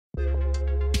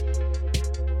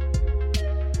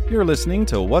You're listening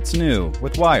to What's New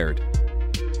with Wired.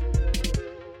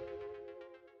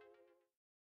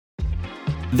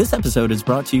 This episode is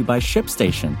brought to you by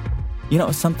ShipStation. You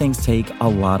know, some things take a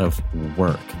lot of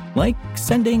work, like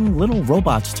sending little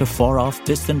robots to far-off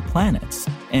distant planets.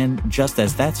 And just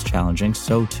as that's challenging,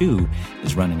 so too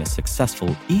is running a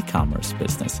successful e-commerce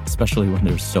business, especially when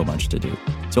there's so much to do.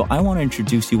 So I want to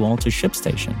introduce you all to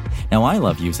ShipStation. Now, I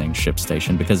love using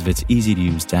ShipStation because of its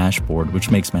easy-to-use dashboard,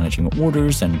 which makes managing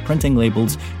orders and printing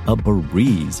labels a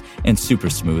breeze and super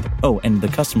smooth. Oh, and the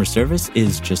customer service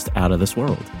is just out of this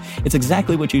world. It's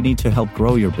exactly what you need to help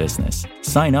grow your business.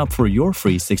 Sign up for your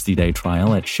free 60-day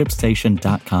trial at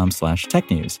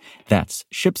shipstation.com/technews. That's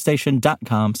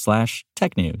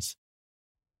shipstation.com/technews.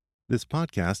 This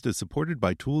podcast is supported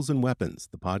by Tools and Weapons,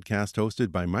 the podcast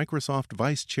hosted by Microsoft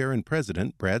Vice Chair and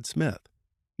President Brad Smith.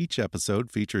 Each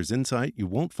episode features insight you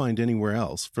won't find anywhere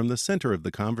else from the center of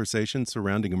the conversation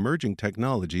surrounding emerging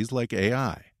technologies like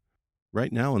AI.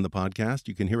 Right now on the podcast,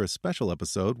 you can hear a special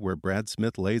episode where Brad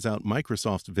Smith lays out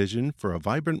Microsoft's vision for a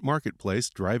vibrant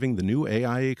marketplace driving the new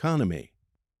AI economy.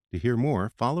 To hear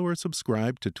more, follow or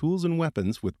subscribe to Tools and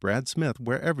Weapons with Brad Smith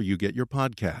wherever you get your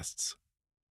podcasts.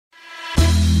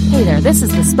 Hey there, this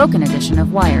is the spoken edition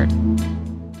of Wired.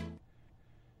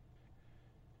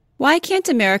 Why can't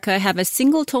America have a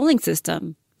single tolling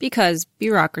system? Because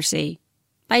bureaucracy.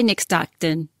 By Nick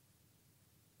Stockton.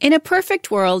 In a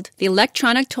perfect world, the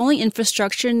electronic tolling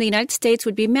infrastructure in the United States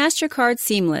would be Mastercard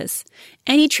seamless.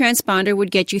 Any transponder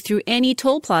would get you through any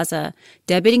toll plaza,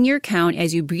 debiting your account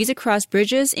as you breeze across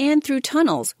bridges and through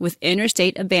tunnels with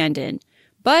interstate abandon.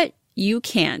 But you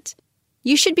can't.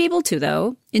 You should be able to,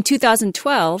 though. In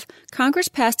 2012, Congress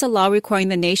passed a law requiring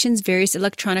the nation's various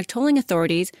electronic tolling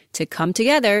authorities to come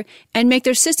together and make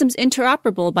their systems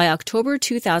interoperable by October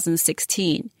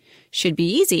 2016. Should be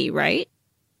easy, right?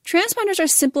 Transponders are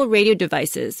simple radio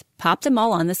devices. Pop them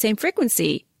all on the same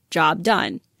frequency. Job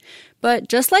done. But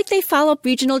just like they follow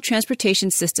regional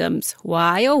transportation systems,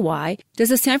 why, oh why, does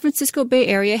the San Francisco Bay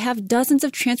Area have dozens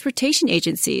of transportation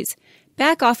agencies?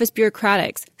 Back office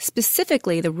bureaucratics,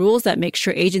 specifically the rules that make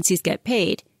sure agencies get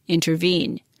paid,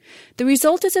 intervene. The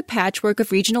result is a patchwork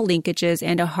of regional linkages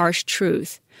and a harsh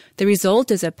truth. The result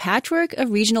is a patchwork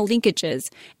of regional linkages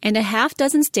and a half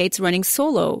dozen states running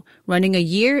solo, running a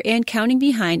year and counting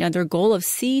behind on their goal of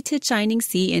sea to shining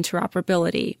sea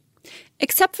interoperability.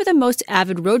 Except for the most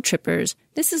avid road trippers,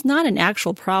 this is not an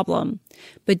actual problem.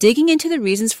 But digging into the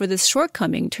reasons for this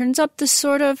shortcoming turns up the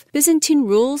sort of Byzantine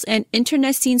rules and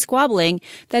internecine squabbling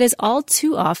that is all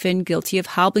too often guilty of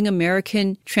hobbling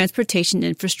American transportation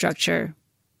infrastructure.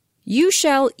 You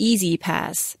shall easy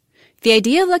pass. The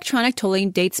idea of electronic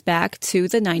tolling dates back to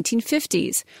the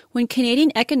 1950s, when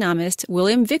Canadian economist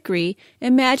William Vickery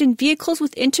imagined vehicles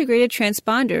with integrated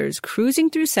transponders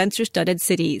cruising through sensor-studded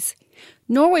cities.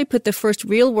 Norway put the first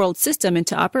real-world system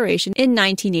into operation in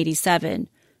 1987.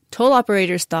 Toll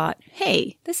operators thought,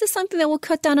 hey, this is something that will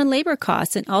cut down on labor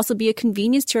costs and also be a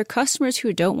convenience to our customers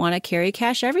who don't want to carry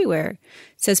cash everywhere,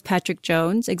 says Patrick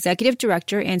Jones, Executive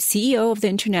Director and CEO of the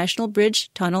International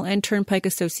Bridge, Tunnel, and Turnpike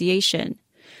Association.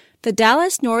 The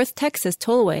Dallas North Texas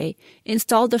Tollway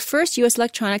installed the first U.S.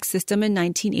 electronic system in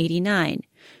 1989.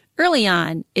 Early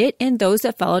on, it and those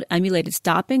that followed emulated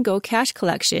stop-and-go cash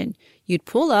collection. You'd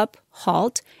pull up,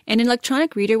 halt, and an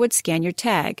electronic reader would scan your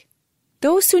tag.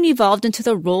 Those soon evolved into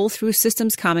the roll-through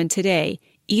systems common today,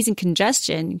 easing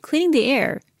congestion, cleaning the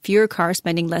air, fewer cars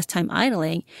spending less time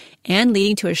idling, and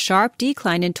leading to a sharp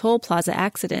decline in toll plaza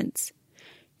accidents.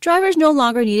 Drivers no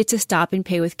longer needed to stop and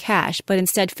pay with cash, but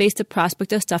instead faced the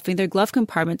prospect of stuffing their glove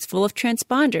compartments full of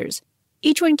transponders,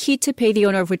 each one keyed to pay the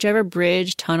owner of whichever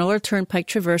bridge, tunnel, or turnpike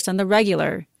traversed on the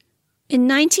regular. In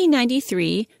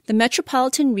 1993, the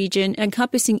metropolitan region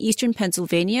encompassing eastern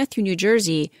Pennsylvania through New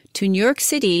Jersey to New York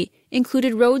City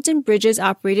included roads and bridges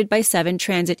operated by 7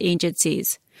 transit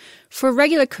agencies. For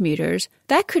regular commuters,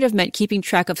 that could have meant keeping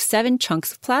track of 7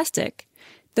 chunks of plastic.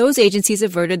 Those agencies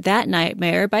averted that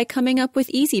nightmare by coming up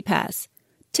with E-ZPass.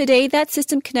 Today, that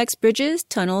system connects bridges,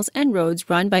 tunnels, and roads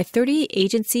run by 38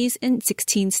 agencies in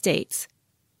 16 states.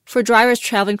 For drivers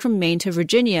traveling from Maine to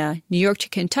Virginia, New York to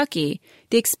Kentucky,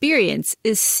 the experience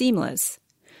is seamless.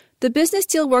 The business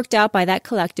deal worked out by that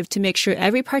collective to make sure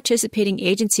every participating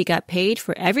agency got paid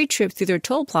for every trip through their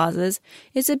toll plazas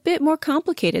is a bit more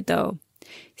complicated, though.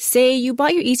 Say you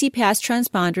bought your E-ZPass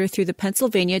transponder through the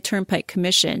Pennsylvania Turnpike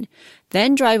Commission,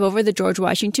 then drive over the George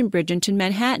Washington Bridge into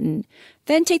Manhattan,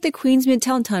 then take the Queens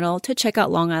Midtown Tunnel to check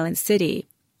out Long Island City.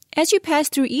 As you pass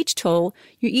through each toll,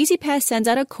 your E-ZPass sends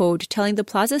out a code telling the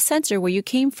plaza sensor where you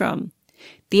came from.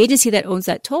 The agency that owns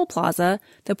that toll plaza,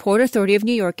 the Port Authority of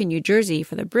New York and New Jersey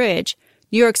for the bridge,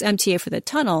 New York's MTA for the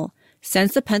tunnel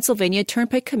sends the Pennsylvania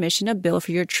Turnpike Commission a bill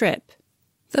for your trip.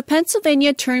 The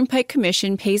Pennsylvania Turnpike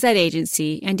Commission pays that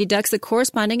agency and deducts the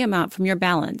corresponding amount from your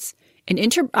balance. An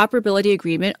interoperability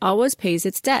agreement always pays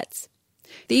its debts.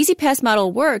 The EasyPass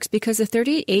model works because the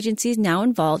 38 agencies now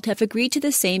involved have agreed to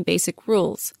the same basic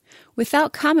rules.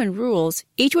 Without common rules,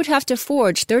 each would have to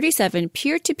forge 37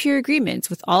 peer-to-peer agreements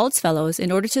with all its fellows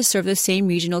in order to serve the same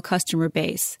regional customer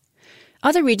base.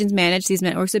 Other regions manage these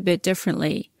networks a bit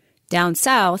differently. Down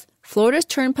south, Florida's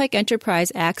Turnpike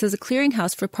Enterprise acts as a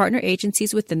clearinghouse for partner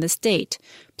agencies within the state,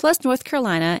 plus North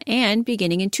Carolina and,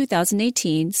 beginning in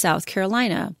 2018, South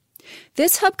Carolina.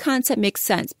 This hub concept makes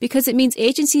sense because it means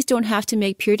agencies don't have to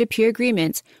make peer-to-peer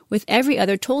agreements with every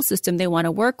other toll system they want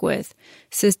to work with,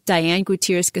 says Diane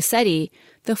Gutierrez-Gassetti,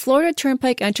 the Florida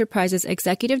Turnpike Enterprise's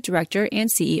executive director and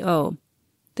CEO.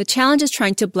 The challenge is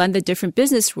trying to blend the different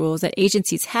business rules that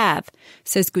agencies have,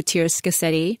 says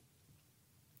Gutierrez-Gassetti.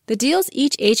 The deals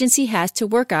each agency has to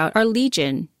work out are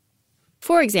legion.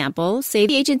 For example, say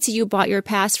the agency you bought your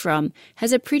pass from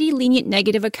has a pretty lenient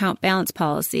negative account balance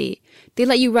policy. They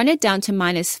let you run it down to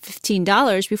minus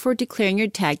 $15 before declaring your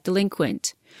tag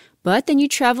delinquent. But then you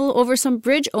travel over some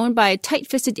bridge owned by a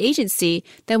tight-fisted agency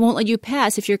that won't let you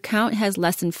pass if your account has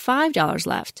less than $5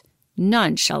 left.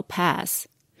 None shall pass.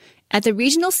 At the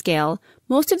regional scale,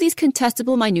 most of these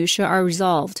contestable minutiae are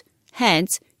resolved.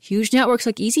 Hence, huge networks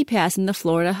like EasyPass in the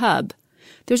Florida hub.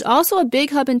 There's also a big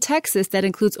hub in Texas that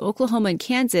includes Oklahoma and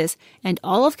Kansas, and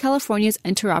all of California's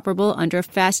Interoperable under a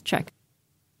fast track.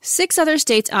 6 other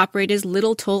states operate as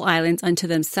little toll islands unto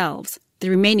themselves. The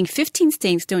remaining 15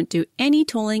 states don't do any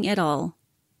tolling at all.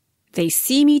 They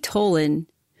see me tollin'.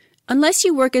 Unless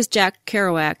you work as Jack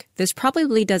Kerouac, this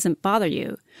probably doesn't bother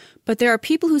you. But there are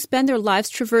people who spend their lives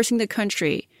traversing the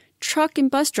country, truck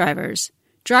and bus drivers.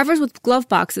 Drivers with glove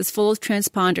boxes full of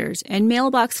transponders and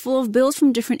mailbox full of bills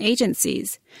from different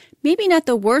agencies. Maybe not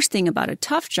the worst thing about a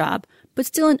tough job, but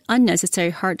still an unnecessary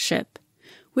hardship.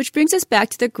 Which brings us back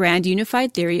to the grand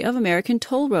unified theory of American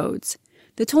toll roads.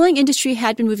 The tolling industry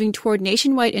had been moving toward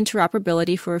nationwide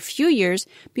interoperability for a few years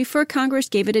before Congress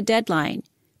gave it a deadline.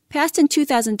 Passed in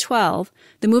 2012,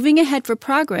 the Moving Ahead for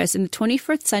Progress in the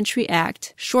 21st Century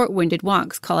Act, short-winded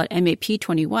wonks call it MAP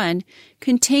 21,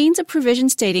 contains a provision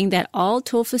stating that all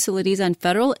toll facilities on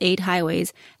federal aid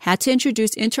highways had to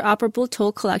introduce interoperable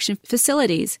toll collection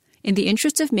facilities in the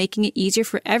interest of making it easier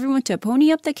for everyone to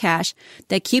pony up the cash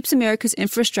that keeps America's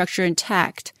infrastructure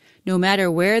intact, no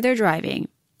matter where they're driving.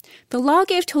 The law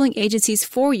gave tolling agencies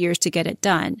 4 years to get it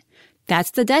done.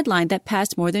 That's the deadline that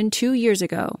passed more than 2 years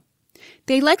ago.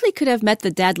 They likely could have met the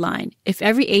deadline if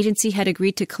every agency had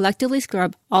agreed to collectively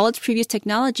scrub all its previous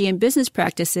technology and business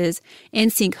practices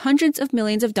and sink hundreds of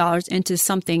millions of dollars into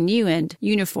something new and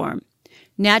uniform.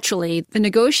 Naturally, the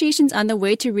negotiations on the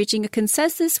way to reaching a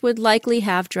consensus would likely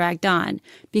have dragged on,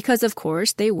 because of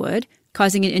course they would,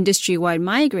 causing an industry-wide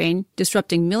migraine,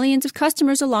 disrupting millions of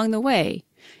customers along the way.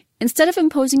 Instead of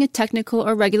imposing a technical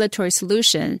or regulatory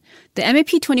solution, the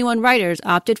MAP 21 writers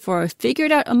opted for a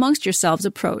figure-it-out-amongst-yourselves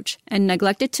approach and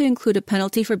neglected to include a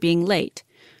penalty for being late.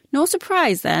 No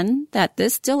surprise, then, that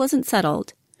this still isn't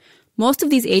settled. Most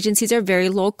of these agencies are very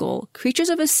local, creatures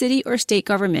of a city or state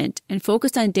government, and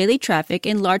focused on daily traffic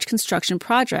and large construction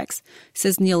projects,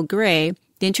 says Neil Gray,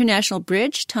 the International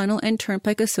Bridge, Tunnel, and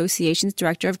Turnpike Association's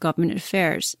Director of Government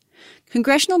Affairs.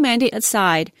 Congressional mandate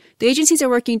aside, the agencies are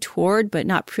working toward, but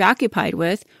not preoccupied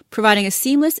with, providing a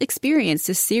seamless experience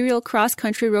to serial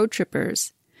cross-country road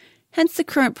trippers. Hence the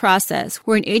current process,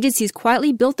 wherein agencies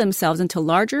quietly built themselves into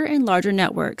larger and larger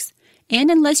networks. And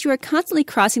unless you are constantly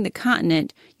crossing the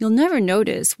continent, you'll never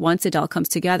notice once it all comes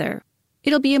together.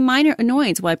 It'll be a minor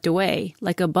annoyance wiped away,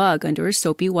 like a bug under a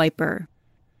soapy wiper.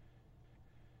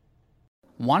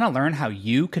 Want to learn how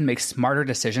you can make smarter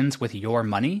decisions with your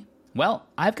money? Well,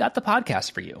 I've got the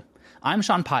podcast for you. I'm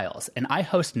Sean Piles, and I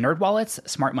host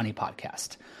NerdWallet's Smart Money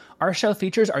Podcast. Our show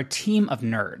features our team of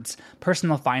nerds,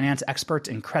 personal finance experts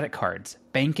in credit cards,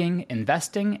 banking,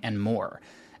 investing, and more.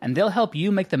 And they'll help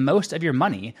you make the most of your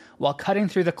money while cutting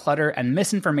through the clutter and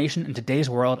misinformation in today's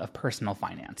world of personal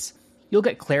finance. You'll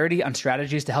get clarity on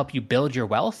strategies to help you build your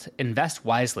wealth, invest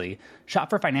wisely, shop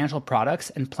for financial products,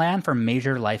 and plan for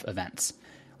major life events.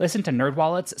 Listen to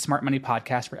NerdWallet's Smart Money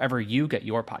Podcast wherever you get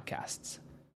your podcasts.